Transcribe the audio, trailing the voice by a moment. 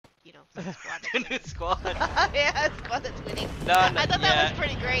you know, squad that's winning. Squad. Yeah, squad that's winning. No, I thought that was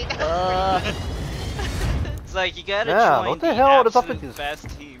pretty great. It's like you gotta Yeah, join what the the hell? What is up absolute with these- best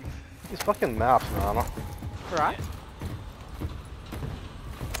team. These fucking maps, man. Right?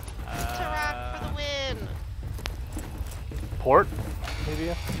 Tarak for the win. Port, maybe?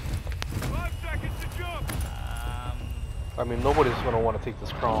 5 seconds to jump. I mean, nobody's gonna want to take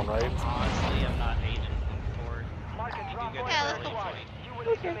this crown, right? Honestly, I'm not agent for it. Yeah,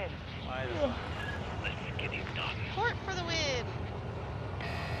 let's go. Why the fuck? Port for the win.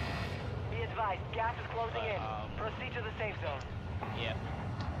 Be advised, gas is closing in. Proceed to the safe zone. Yeah.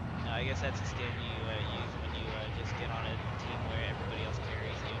 No, I guess that's a skin you use when you just get on a team where everybody else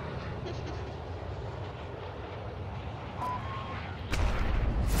carries you.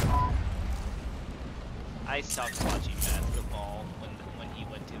 I stopped watching basketball when he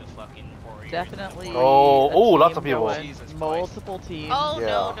went to the fucking Warriors. Definitely. Oh, a oh, lots team of people. going, Jesus Christ. multiple teams. Oh Yeah.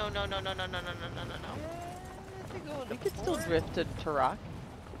 no. We could still drift to Tarak.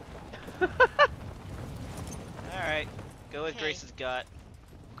 Alright, go with Okay. Grace's gut.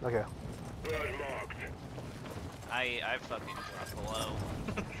 Okay. I fucking dropped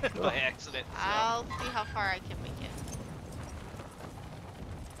below by accident. So. I'll see how far I can make it.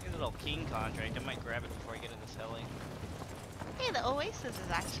 Here's a little King contract. I might grab it before I get in this heli. Hey, the Oasis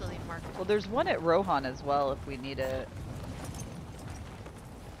is actually marked. Well, there's one at Rohan as well if we need it.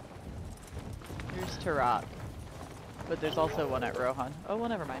 Here's Tarak. But there's also one at Rohan. Oh, well,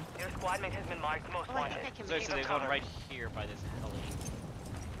 never mind. Your squad mate has been marked most Oh, I wanted. think I can So make there's it. one right here by this heli.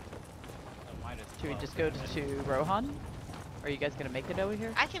 Oh, mine is Should we above. just go to Rohan? Are you guys gonna make it over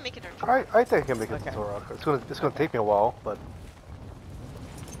here? I can make it. I think I can make it Okay. to Torok. It's gonna take me a while, but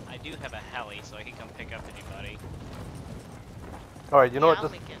I do have a heli, so I can come pick up anybody. all right. You know Yeah, what? I'll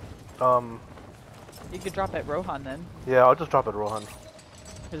Just make it. You could drop at Rohan then, yeah, I'll just drop it, Rohan.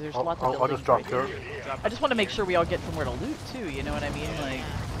 because there's I'll, lots of I'll buildings just drop right here. here. I just want to make sure we all get somewhere to loot too. You know what I mean? Like,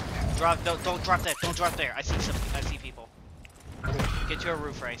 Drop! Don't drop that! Don't drop there! I see people. Get to a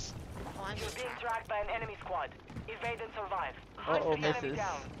roof race. Oh, I'm You're just being tracked by an enemy squad. Evade and survive. Uh-oh, Hunt the enemy misses.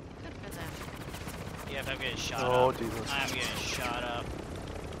 down. good for them. Yeah, if I'm getting shot Oh up. Jesus! I'm getting shot up.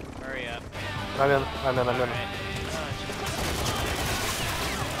 Hurry up. I'm in. Alright.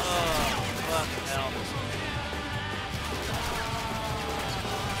 Oh, fucking hell.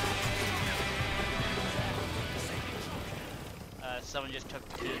 Someone just took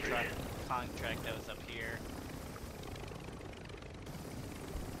the truck contract that was up here.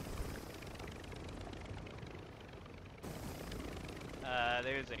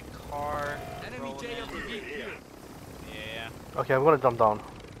 There's a car. Enemy JWB here. Yeah. Okay, I'm gonna jump down.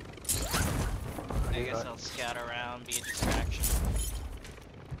 I guess I'll scout around, be a distraction.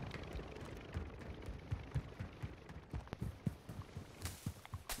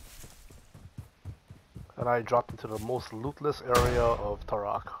 And I dropped into the most lootless area of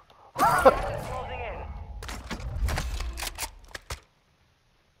Tarak. Closing in.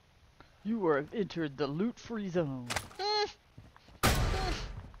 you have entered the loot-free zone.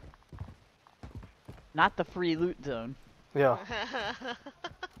 Not the free loot zone, Yeah.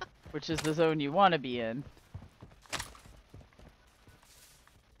 which is the zone you want to be in.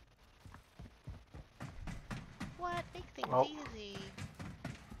 What? Make things Oh. easy.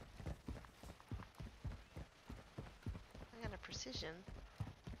 I got a precision.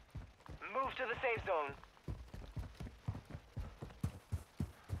 Move to the safe zone.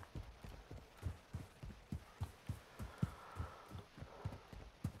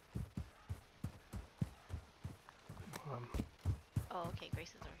 Oh, okay. Grace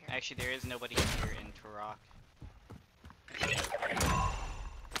is over here. Actually, there is nobody here in Turok.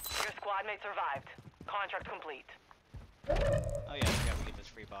 Your squad mate survived. Contract complete. Oh yeah, I forgot we get this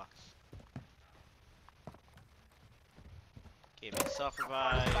free box. Gave me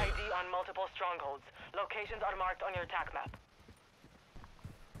self-revive. ID on multiple strongholds. Locations are marked on your attack map.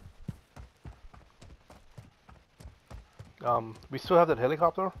 We still have that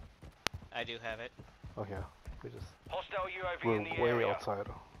helicopter? I do have it. Okay. We just Hostile UAV in the we're way area. outside.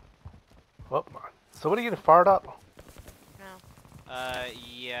 Oh, somebody getting fired up? No.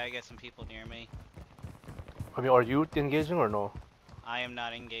 Yeah, I got some people near me. I mean, are you engaging or no? I am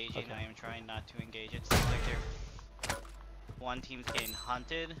not engaging. Okay. I am trying not to engage. It seems like they're... One team's getting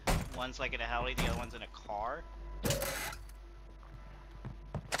hunted. One's like in a heli, the other one's in a car.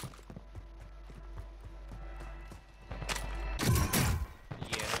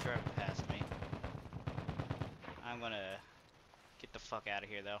 Yeah, they're driving past me. I'm gonna get the fuck out of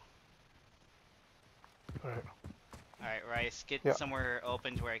here though. Alright. Alright, Rice, get Yeah. somewhere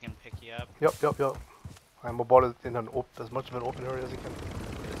open to where I can pick you up. Yep. I'm about it in as much of an open area as I can.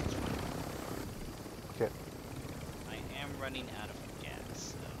 This is running out of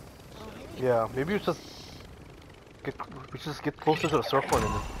gas. Oh, So, hey. Yeah, maybe we should just get closer to the circle and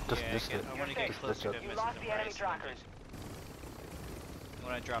then just yeah, ditch it. I want to get Just closer ditch to it. You Mrs. lost the enemy Rice. trackers. I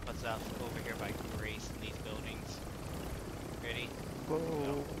want to drop us off over here by Grace in these buildings. Ready?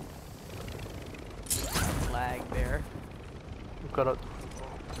 Whoa. Lag there. We've got a.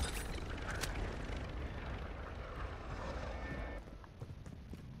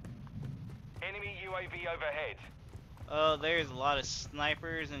 Enemy UAV overhead. Oh, there's a lot of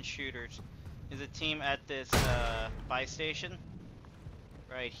snipers and shooters. There's a team at this buy station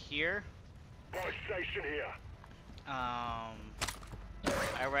right here. Buy station here.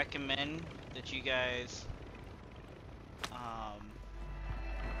 I recommend that you guys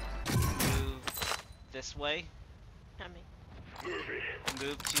move this way. I mean,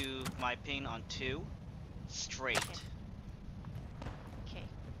 Move to my ping on 2 straight. okay.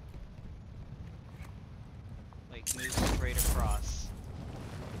 Like move straight across.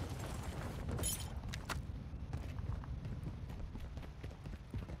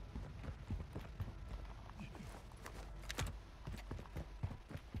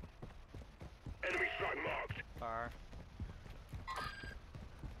 Enemy strike marked. Bar.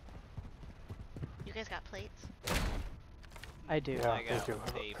 You guys got plates? I do. Yeah, I got thank you. a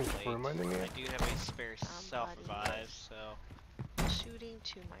Thank you plate. for reminding me. I do have a spare Somebody self-revive, is- so Shooting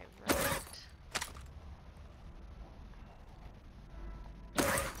to my right.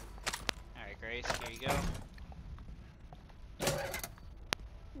 alright Grace, here you go.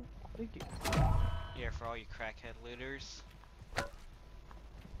 Thank you. Here for all you crackhead looters.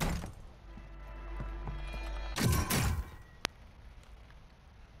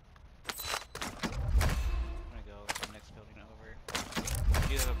 I'm gonna go to the next building over.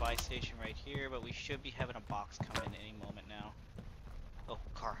 We do have a buy station right here, but we should be having a box come in any moment now. Oh,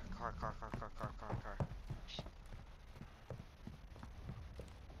 car.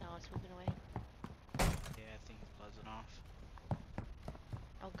 No, it's moving away. Yeah, I think he's buzzing off.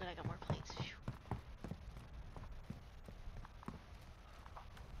 Oh, good, I got more plates. Phew.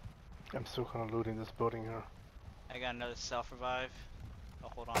 I'm still kind of looting this building here. I got another self-revive. I'll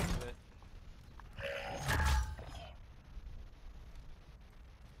hold on to it.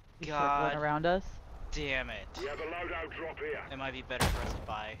 You God circling around us? damn it. We have a loadout drop here. It might be better for us to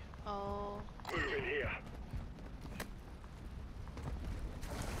buy. Oh, Move in here.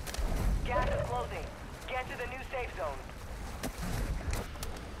 Gas is closing. Get to the new safe zone.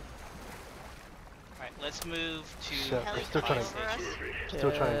 Alright, let's move to Shit, the they're still buy trying to- station.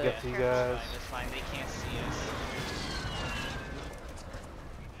 Still trying to get to you guys. That's fine, they can't see us.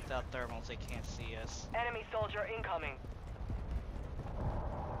 Without thermals, they can't see us. Enemy soldier incoming.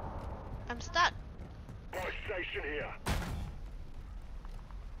 I'm stuck. Buy station here.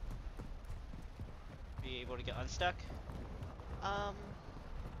 Be able to get unstuck?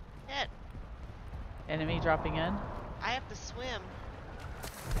 Hit. Enemy dropping in? I have to swim.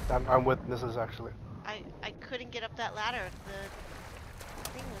 I'm with Mrs. actually. I couldn't get up that ladder. The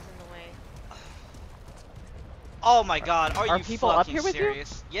thing was in the way. Oh my god, are Are you people up fucking here with you?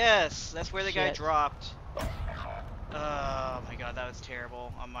 serious? Yes, that's where the guy Shit. dropped. Oh my god, that was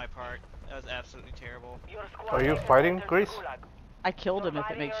terrible on my part. That was absolutely terrible. Your squad Are you leader fighting, enters Grace? the Gulag. I killed him if it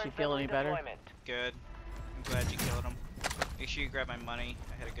Providing makes your you feel any civilian better. deployment. Good. I'm glad you killed him. Make sure you grab my money.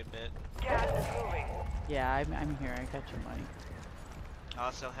 I had a good bit. Gas is moving. Yeah, I'm here. I got your money. I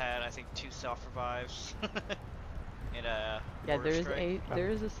also had, I think, 2 self-revives. And a Yeah, border strike. there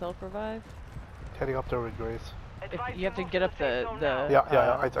is a self-revive. Heading up there with Grace. If Advise you have to move get up the safe the zone now.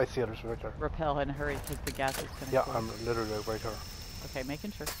 Yeah, I see it. It's right there. rappel and hurry because the gas is gonna. Yeah, close. I'm literally right here. Okay,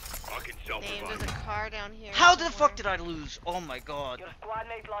 making sure. I can Damn, there's self-revive. a car down here. How the fuck somewhere. did I lose? Oh my god. Your squad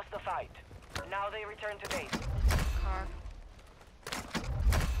mate lost the fight. Now they return to base. There's a car.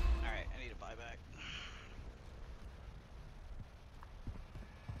 Alright, I need to buy back.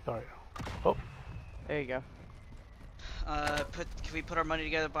 Alright. Oh, There you go. Can we put our money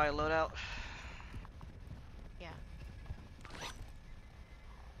together, buy a loadout? Yeah.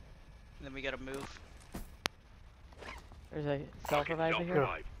 And then we gotta move. There's a I can self-reviver here.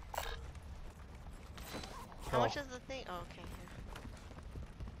 self-revive. How Oh. much is the thing? Oh, okay.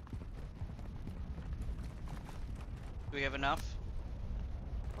 Do we have enough?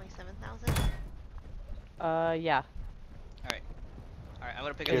 27,000? Yeah. Alright, I'm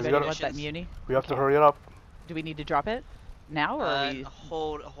gonna pick Okay, up we Anybody gotta- want that munitions. muni? we have to Okay. hurry it up. Do we need to drop it now or are we?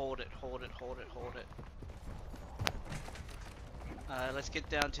 Hold it. Let's get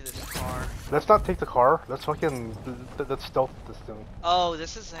down to this car. Let's not take the car. Let's fucking let's stealth this thing. Oh,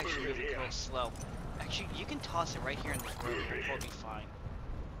 this is actually moving real slow. Actually, you can toss it right here in this room. We'll be fine.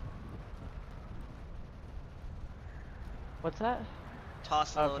 What's that?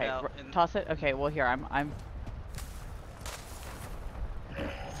 Toss the Okay, loadout and toss it. Okay, well here I'm.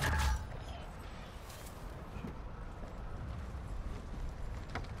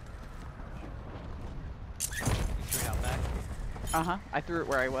 throw it out back. I threw it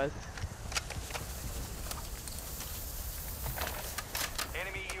where I was.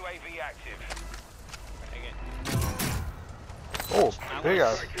 Enemy UAV active. Again. Oh, I there you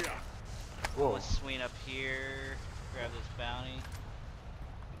was- are. Right here. Whoa. Let's swing up here. Grab this bounty.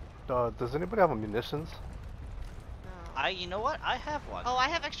 Does anybody have munitions? No. You know what? I have one. Oh, I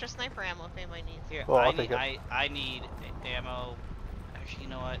have extra sniper ammo if anybody needs. Here, Oh, I'll I need, take it. I need ammo. Actually, you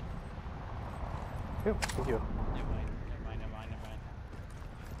know what? Yeah, thank you. Never mind.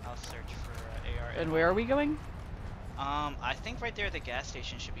 I'll search for AR. And ammo. where are we going? I think right there at the gas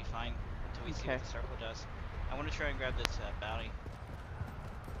station should be fine until we see Okay. what the circle does. I want to try and grab this bounty.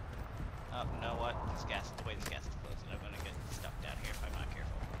 Oh, you know what? The way this gas is closing, I'm gonna get stuck down here if I'm not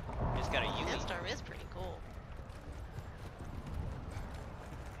careful. It's got a UE. Sandstorm is pretty cool.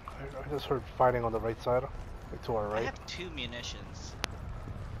 I just heard fighting on the right side, like to our I right. have 2 munitions.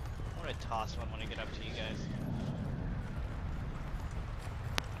 I'm gonna toss one when I get up to you guys.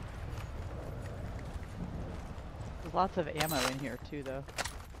 There's lots of ammo in here too, though.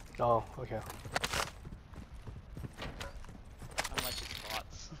 Oh, okay. How much is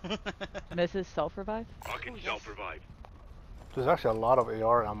bots? Mrs. Self-revive? I can Ooh, yes. self-revive. There's actually a lot of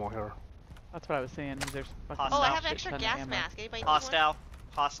AR ammo here. That's what I was saying. There's fucking Hostile. Oh, I Stop. have shit extra ton of gas ammo. mask. Anybody need one?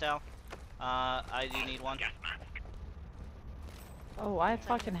 Hostile. I do need one. Oh, I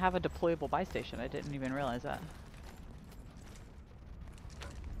fucking have a deployable buy station. I didn't even realize that.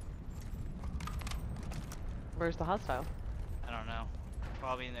 Where's the hostile? I don't know.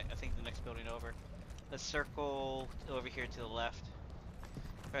 Probably in I think the next building over. Let's circle over here to the left.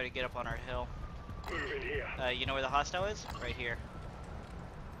 Try to get up on our hill. Moving here. You know where the hostile is? Right here.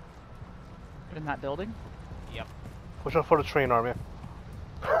 In that building? Yep. Watch out for the train army.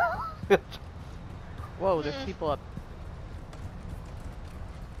 Whoa, there's people up.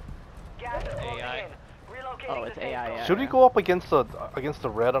 Gas is closing AI. in. Relocating Oh, to it's safe AI, zone. yeah. Should we go up against the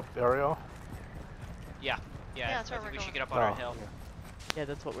red up area? Yeah. Yeah, that's I where think we're we should going. get up on our hill. Yeah,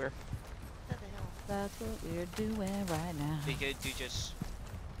 that's what we're. What the hell? That's what we're doing right now. Be good to just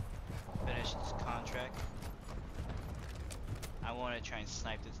finish this contract. I want to try and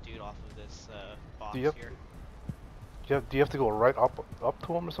snipe this dude off of this box Do you have- here. Do you have to go right up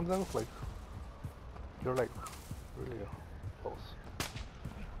to him or something? Like you're like really close.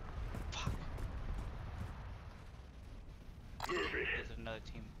 Fuck. Moving. There's another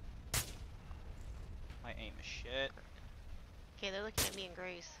team. My aim is shit. Okay, they're looking at me and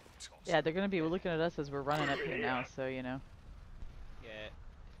Grace. Yeah, they're gonna be looking at us as we're running up here now, so you know. Yeah.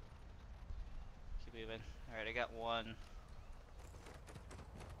 Keep moving. Alright, I got one.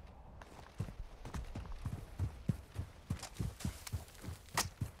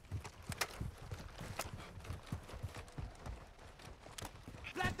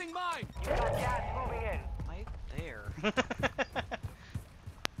 Planting mine! You got gas moving in. Right there.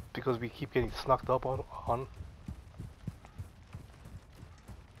 Because we keep getting snuck up on.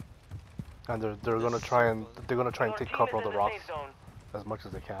 And they're gonna try and Your take team cover is of in the rocks safe zone. as much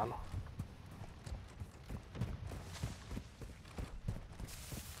as they can.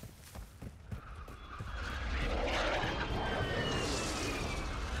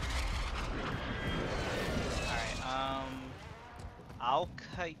 Alright, I'll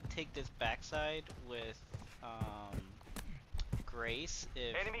take this backside with, Grace.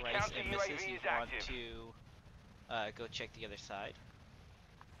 If Enemy Grace counter and UAV Mrs. is you want active. to, go check the other side.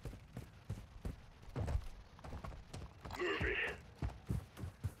 Moving.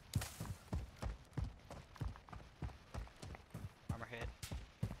 Armor hit.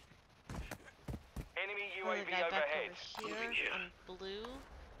 Enemy Another UAV guy back overhead. over Moving here here. on blue.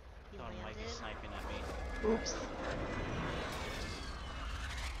 He Someone might be landed. sniping at me. Oops.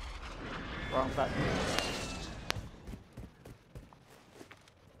 Wrong button. I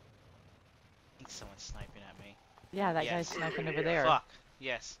think someone's sniping at me. Yeah, that Yes. guy's sniping over there. Fuck.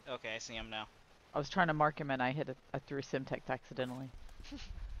 Yes. Okay, I see him now. I was trying to mark him and I threw a Simtex accidentally.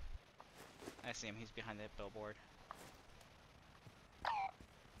 I see him. He's behind that billboard.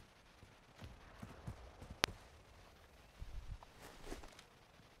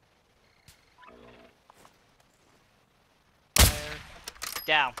 Fire.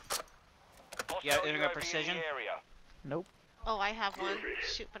 Down. Yeah, Hostile aiming at UAV in precision? the area. Nope. Oh, I have one.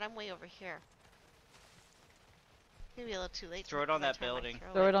 Shoot, but I'm way over here. Maybe a little too late. Throw it by on the that time I building.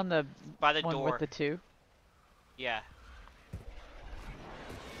 Throw it on the By the one door. with the 2. Yeah.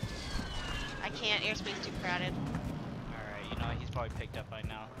 I can't. Airspace too crowded. Alright. probably picked up by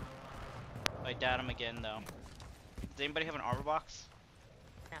now. I doubt him again though. Does anybody have an armor box?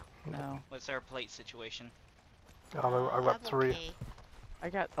 No. What's our plate situation? I've got I'm 3. okay. I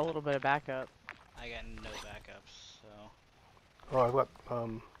got a little bit of backup. I got no backups, so Oh, I've got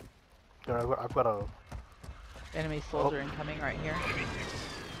yeah, I've got a. Enemy soldier incoming right here.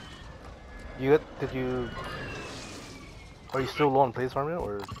 Did you? Are you still low on plates, Army,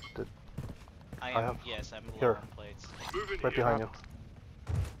 or did I I am. have- Yes, I'm low here. on plates. right behind you?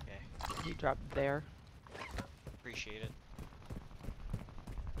 Okay, He dropped there. appreciate it.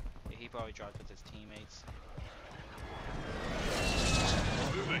 Yeah, he probably dropped with his teammates.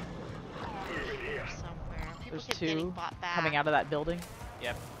 Somewhere. People There's keep getting 2 bought back. coming out of that building.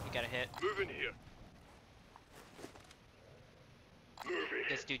 Yep, we got a hit. Move in here. Moving.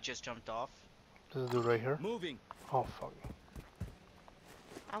 This dude just jumped off. This dude right here. Moving. Oh fuck.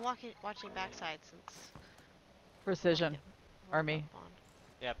 I'm watching backside since. Precision. Army.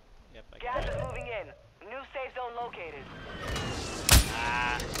 Yep, I Gas got it. is moving in. New safe zone located.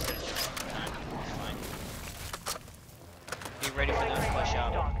 Ah, it's fine. Be ready for them to push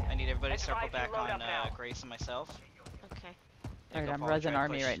up. I need everybody to circle back on Grace and myself. Okay. They're Alright, gonna I'm probably resin try to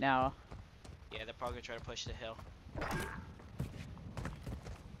army push- right now. Yeah, they're probably gonna try to push the hill.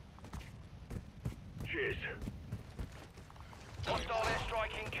 Cheers. Hostile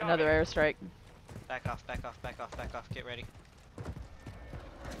airstrike incoming. Another airstrike. Back off, back off, back off, back off. Get ready.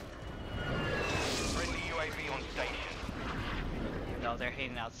 Friendly UAV on station. No, they're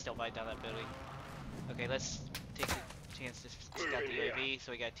heading out still by down that building. Okay, let's take the chance to scout the UAV.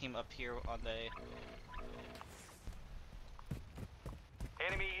 So we got a team up here on the.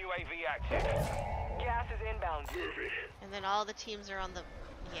 Enemy UAV active. Gas is inbound. Moving. And then all the teams are on the.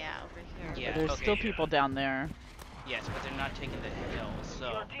 Yeah, over here. Yeah, There's okay. still people down there. Yes, but they're not taking the hill.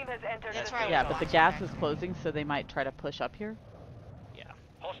 So Your team has entered That's the right. safe Yeah, zone. but the gas is closing, so they might try to push up here. yeah,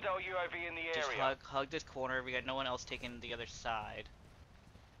 Hostile UAV in the just area. hug this corner. We got no one else taking the other side.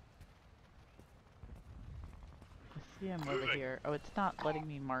 I see him over here. Oh, it's not letting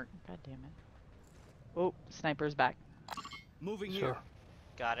me mark. God damn it. Oh, sniper's back. Moving Sure.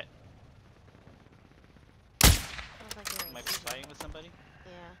 Got it. Sounds like they're in Might be season. fighting with somebody.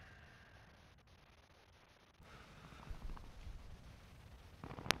 Yeah.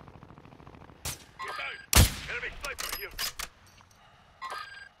 Enemy sniper here.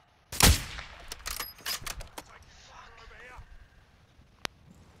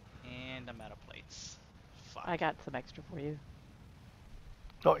 And I'm out of plates. Fuck. I got some extra for you.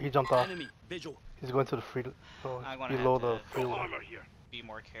 Oh, he jumped off. Enemy visual. He's going to the free. Oh, I'm gonna below have the to- freeway. Armor here. Be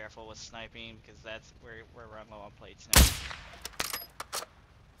more careful with sniping because that's where we're running low on plates now.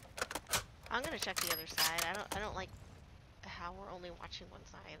 I'm gonna check the other side. I don't like how we're only watching one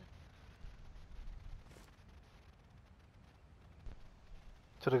side.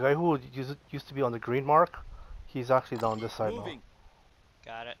 So the guy who used to be on the green mark, he's actually down this side now. Moving.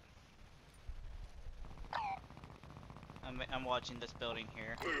 Got it. I'm watching this building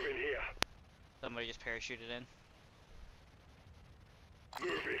here. Moving here. Somebody just parachuted in.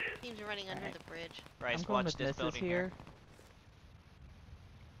 Moving. Teams are running under Alright. the bridge. Right, I'm going watch with this misses building here.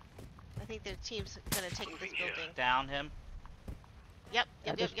 I think their team's gonna take this Moving here. building. Down him. Yep, Yeah,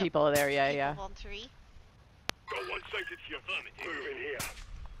 yep, there's yep, yep. people there. Yeah, yeah. People on 3. Got one sighted here. Moving here.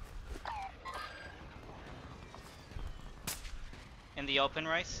 In the open,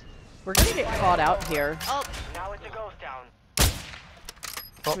 Rice. We're gonna get caught out here. Oh, Now it's a ghost town.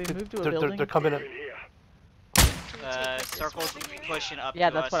 Oh, we move to a they're building? coming in. Moving here. can we take like this Circles one over here? pushing up Yeah,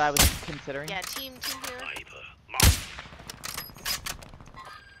 to that's us. what I was considering. Yeah, team here. Sniper. Mark.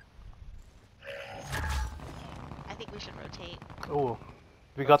 I think we should rotate. Oh,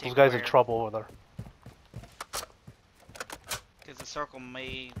 we got those guys in where? trouble over there. Because the circle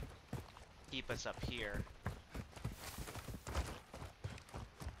may keep us up here.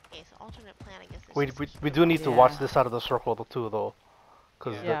 Okay, so alternate plan, I guess. Is We, just we, keep we it do need to rolling. watch Yeah. this side of the circle too, though,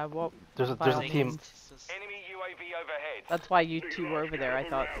 because Yeah, well, there's by a all team. means. Enemy UAV overhead. That's why you two were over there. I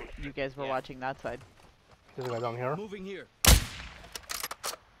thought you guys were Yeah. watching that side. There's a guy down here. Moving here.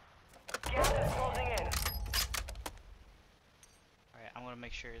 Gas is closing in. Alright, I'm gonna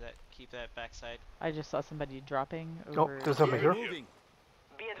make sure that keep that backside. I just saw somebody dropping Oh, over. there's somebody here. Moving.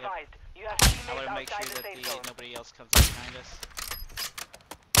 Be advised, you have I teammates wanna make outside sure the that safe zone. nobody else comes up behind us.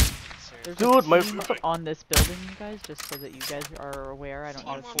 Sir. There's Dude, a my- team on this building, you guys, just so that you guys are aware. I don't Team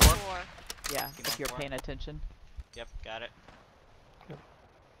know. on If, 1-4. yeah, Team if on you're 4. paying attention. Yep, got it.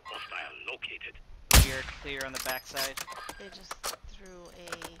 Hostile located. You're clear on the backside. They just threw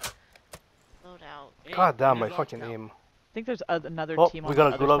a loadout. God damn, my fucking aim. I think there's another Oh, team we on got the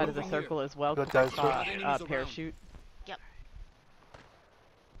a other glove. side of the circle as well. Good 'cause I guys, saw too. a parachute.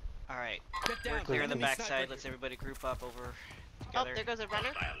 Alright, we're clear on the backside. Let's everybody group up over Oh, together. there goes a runner.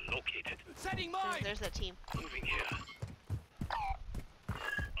 Located. Setting mine. There's that team. Moving here.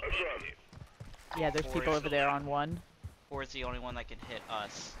 Affirmative. Yeah, there's people over there on one. Or is the only one that can hit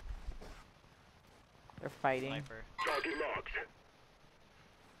us. They're fighting. Sniper. Target marked.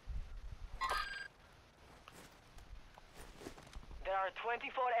 There are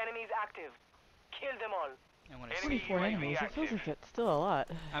 24 enemies active. Kill them all. I want to Enemy see. 24 UAV enemies. It feels active. like it's still a lot.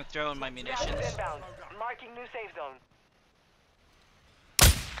 I'm throwing my Gas munitions. is inbound. Marking new safe zone.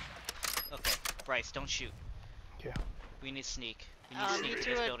 Okay, Bryce, don't shoot. Yeah. We need sneak. We need sneak You to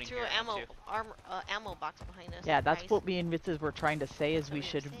threw this a building threw here. an ammo box behind us. Yeah, that's Nice. what me and Vitzes were trying to say. Is That's we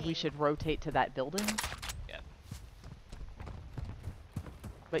what we were should saying. rotate to that building. Yeah.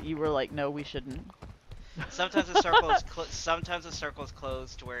 But you were like, no, we shouldn't. Sometimes the circle is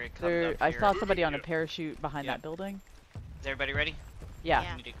closed where it comes There, up I here. saw somebody on a parachute behind Yeah. that building. Is everybody ready? Yeah.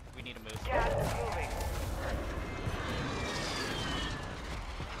 Yeah. We need to move. Gas is moving.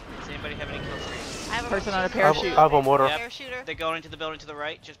 Does anybody have any kill streaks? I have a Person on a parachuter. parachute. I have a motor. Yep. Parachuter. They're going into the building to the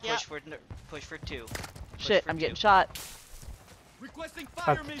right. Just Yep. push for two. Push Shit, for I'm getting two. shot. Requesting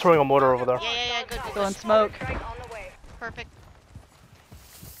fire I'm mission. throwing a motor over there. Yeah, good. Still in smoke. Strike on the way. Perfect.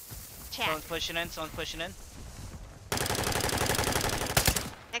 Chat. Someone's pushing in. Someone's pushing in.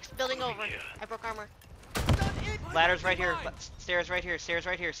 Next building over. I broke armor. Ladders right here. Stairs right here. Stairs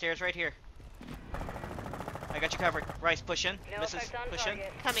right here. Stairs right here. I got you covered. Rice, push in. No Mrs. effect on Push in.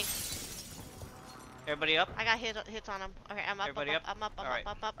 target. Coming. Everybody up. I got hits on him. Okay, I'm up. Everybody up. up? I'm up. I'm Alright.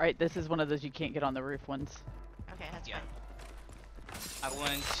 up. Up. Alright, this is one of those you can't get on the roof ones. Okay, that's Yeah. fine. I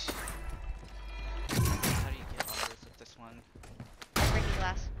went. How do you get on the roof with this one? Breaking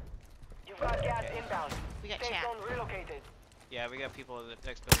glass. You've got gas inbound. We got Safe chat. zone relocated. Yeah, we got people in the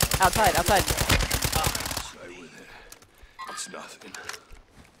next building. Outside, outside. Stay with it. It's nothing.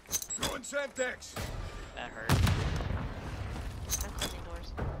 Throwing Semtex. That hurt. I'm closing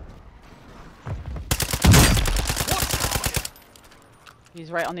doors. He's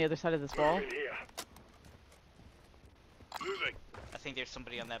right on the other side of this wall. Moving here. Moving. I think there's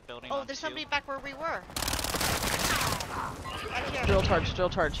somebody on that building. Oh, on there's two. somebody back where we were. Right here. Drill charge, drill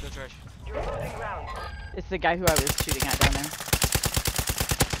charge. Go charge. You're losing ground. It's the guy who I was shooting at down there.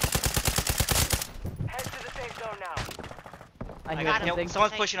 Head to the safe zone now. I hear got him. something.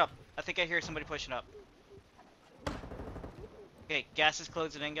 Someone's Thanks. pushing up. I think I hear somebody pushing up. Okay, gas is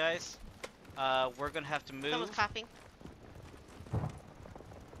closing in, guys. We're gonna have to move. Someone's coughing.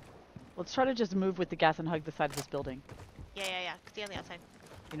 Let's try to just move with the gas and hug the side of this building. Yeah. Stay on the outside.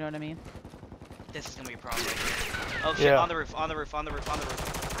 You know what I mean? This is gonna be a problem right here. Oh shit! Yeah. On the roof! On the roof! On the roof! On the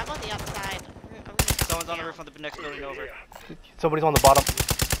roof! I'm on the outside. I'm gonna come Someone's on the down. roof on the next building over. Somebody's on the bottom.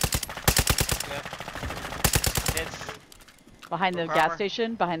 Yep. It's Behind the Armor. gas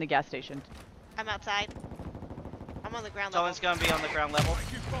station, behind the gas station. I'm outside. I'm on the ground someone's level. gonna be on the ground level.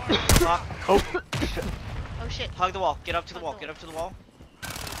 Fuck. Oh, Oh shit. Hug the wall. Get up to the Hug wall. the Get up to the wall.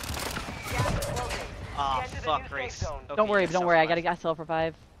 Gas is closing. Ah, Get to the new fuck, safe Grace. zone. Okay, Don't worry, you don't worry, I self-revive. got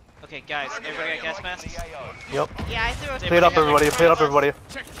self-revive. Okay, guys, everybody got gas masks? yep. Yeah, I threw a Play it up, everybody. Play it up, everybody.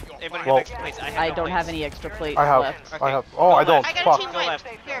 Everybody Well, have extra plates. I have I no don't have plates. any extra plates I have. left. Okay. I have. Oh, I Go don't. left. I got a Fuck. team Go wipe. left.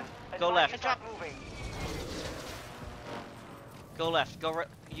 Here. Go left. Stop moving. Go left. Go right.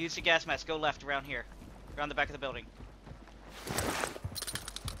 Use the gas mask. Go left around here. Around the back of the building.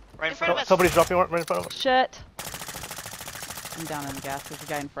 Right in front of us. Somebody's dropping right in front of us. Shit! I'm down in the gas. There's a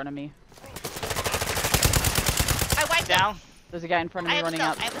guy in front of me. I wiped him. Down. There's a guy in front of I me have a running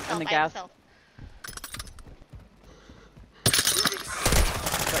self. out I have a in self. the I have gas a self.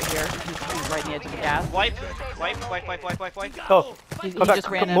 right here. He's right on the edge of the gas. Wipe. Wipe. Oh, He Come back, just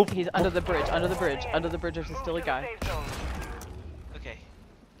ran come in. move. He's under the bridge. Under the bridge. Under the bridge. There's still a guy. Safe zone. Okay.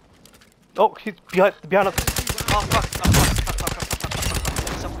 oh, he's behind us. Oh fuck.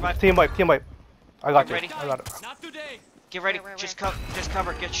 Self-revive. Team wipe. I got you. Ready? I got it. Not today. Get ready. Where? Just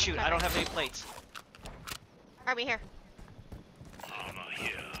cover. Get shoot. I don't have any plates. Army here.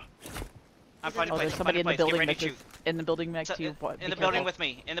 I'm finding Oh, plates. there's I'm somebody in finding the plates. Get building ready to next shoot. in the building next So- to you. What? In Be the building careful. with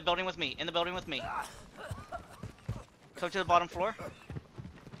me. In the building with me. In the building with me. Come to the bottom floor.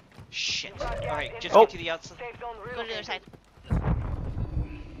 Shit. Alright, just Oh. get to the outside. Safe zone Go to the other relocated. side.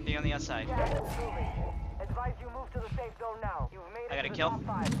 Be on the outside. Gas is moving. Advise you move to the safe zone now. You've made I it got a to the kill. top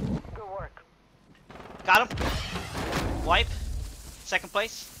 5. Good work. Got him. Wipe. Second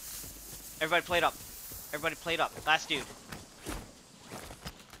place. Everybody played up. Last dude.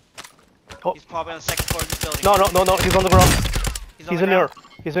 Oh. He's probably on the second floor of this building. No. He's on the ground. He's on He's the in here. ground.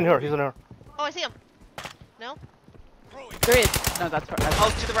 He's in here. Oh, I see him. No? There he is. No, that's right. Oh,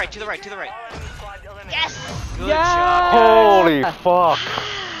 to the right. All enemy squad eliminated. Yes! Good Yeah! job. Holy fuck.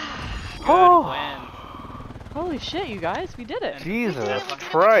 Good Oh. win. Holy shit, you guys, we did it. Jesus we did it,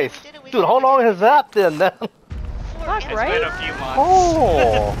 Christ. we did it. Dude, how long has that been then? Fuck, It's right? been a few months.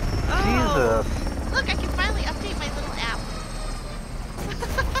 Oh, Oh. Jesus. Look, I can finally update my little app.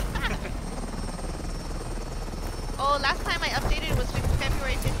 Oh, last time I updated was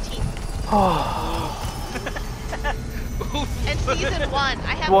February 15th. Oh. And season 1.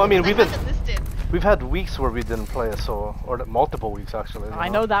 I have Well, I mean, I we've been- have it listed. We've had weeks where we didn't play, so multiple weeks actually. you I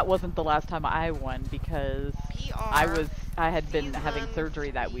know that wasn't the last time I won because PR. I had been having Season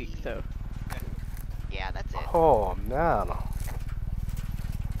surgery that week, 3. so. Yeah, that's it. Oh man.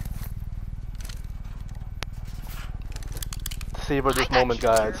 Savor this I got moment,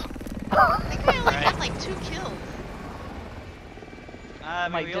 killed guys. I think I only Right. had like 2 kills.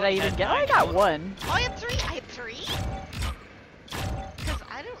 I'm like, we did only I even had get? Oh, I 9 got kills. 1. Oh, I had 3. I had 3? Because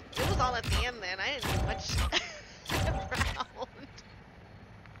I don't. It was all at the end then. I didn't do much round.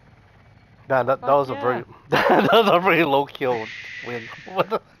 Man, that Fuck was a yeah. very that was a very low kill win. What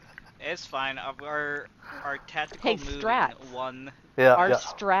the? It's fine. Our tactical Hey, moving strats. won. Yeah, Our yeah.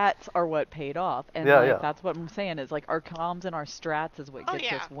 strats are what paid off, and Yeah, like yeah. that's what I'm saying is like our comms and our strats is what Oh, gets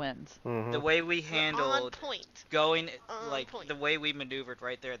yeah. us wins. Mhm. The way we On handled point. going, On like point. the way we maneuvered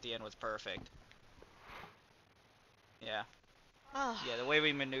right there at the end was perfect. Yeah, Oh, yeah. The way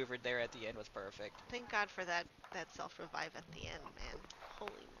we maneuvered there at the end was perfect. thank God for that self-revive at the end, man.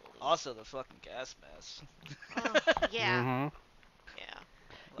 Holy moly. Also, the fucking gas mask. Oh, yeah. Mhm. Yeah.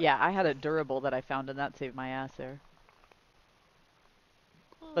 Yeah, I had a durable that I found, and that saved my ass there.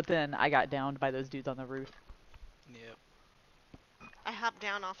 But then I got downed by those dudes on the roof. Yep. I hopped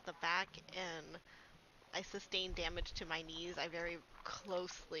down off the back and I sustained damage to my knees. I very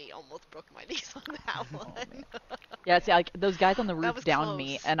closely almost broke my knees on that one. Yeah, see, like those guys on the That roof was downed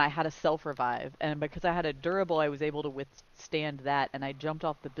me, close. and I had a self-revive, and because I had a durable, I was able to withstand that, and I jumped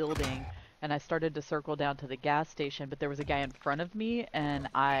off the building, and I started to circle down to the gas station, but there was a guy in front of me, and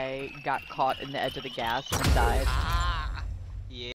I got caught in the edge of the gas and died.